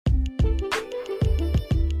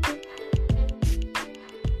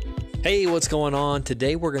Hey, what's going on?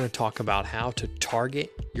 Today we're going to talk about how to target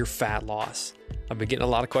your fat loss. I've been getting a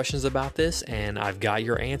lot of questions about this, and I've got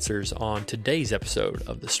your answers on today's episode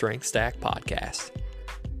of the Strength Stack Podcast.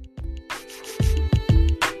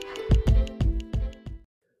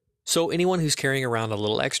 So anyone who's carrying around a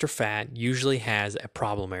little extra fat usually has a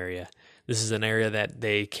problem area. This is an area that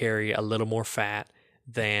they carry a little more fat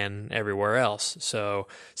than everywhere else. So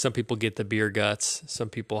some people get the beer guts, some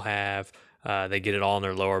people have they get it all in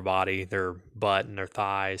their lower body, their butt and their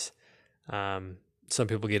thighs. Some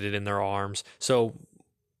people get it in their arms. So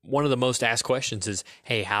one of the most asked questions is,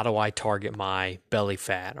 hey, how do I target my belly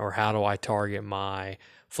fat? Or how do I target my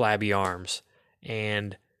flabby arms?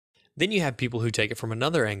 And then you have people who take it from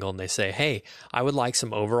another angle and they say, hey, I would like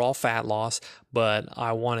some overall fat loss, but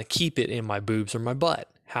I want to keep it in my boobs or my butt.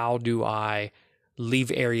 How do I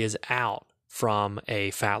leave areas out from a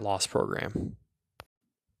fat loss program?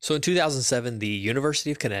 So in 2007, the University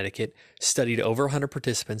of Connecticut studied over 100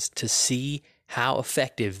 participants to see how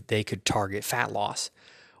effective they could target fat loss.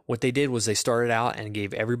 What they did was they started out and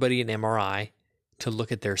gave everybody an MRI to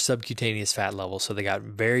look at their subcutaneous fat levels. So they got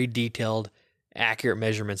very detailed, accurate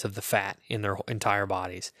measurements of the fat in their entire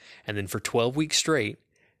bodies. And then for 12 weeks straight,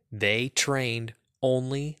 they trained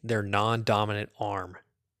only their non-dominant arm.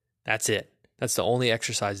 That's it. That's the only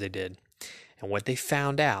exercise they did. And what they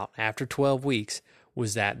found out after 12 weeks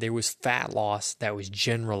was that there was fat loss that was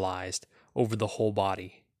generalized over the whole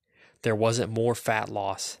body. There wasn't more fat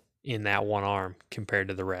loss in that one arm compared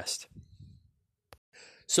to the rest.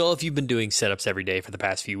 So if you've been doing setups every day for the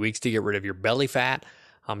past few weeks to get rid of your belly fat,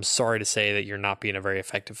 I'm sorry to say that you're not being a very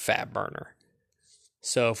effective fat burner.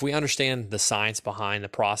 So if we understand the science behind the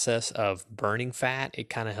process of burning fat, it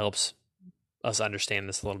kind of helps us understand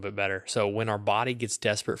this a little bit better. So when our body gets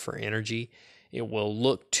desperate for energy, it will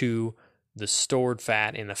look to the stored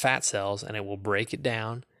fat in the fat cells and it will break it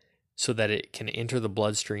down so that it can enter the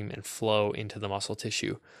bloodstream and flow into the muscle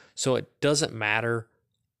tissue. So it doesn't matter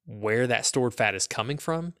where that stored fat is coming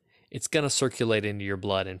from, it's going to circulate into your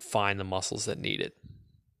blood and find the muscles that need it.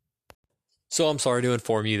 So I'm sorry to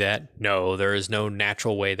inform you that no, there is no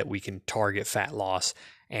natural way that we can target fat loss,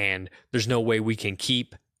 and there's no way we can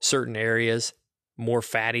keep certain areas more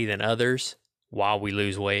fatty than others while we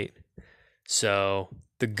lose weight. So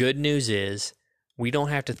the good news is we don't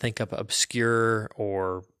have to think up obscure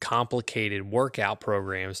or complicated workout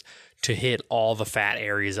programs to hit all the fat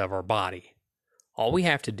areas of our body. All we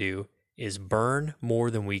have to do is burn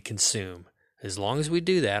more than we consume. As long as we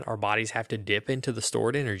do that, our bodies have to dip into the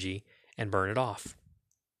stored energy and burn it off.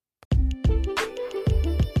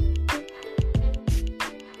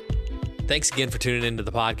 Thanks again for tuning into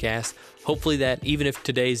the podcast. Hopefully that even if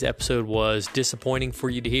today's episode was disappointing for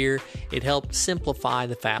you to hear, it helped simplify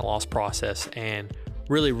the fat loss process and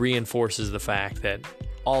really reinforces the fact that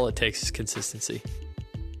all it takes is consistency.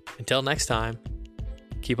 Until next time,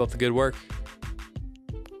 keep up the good work.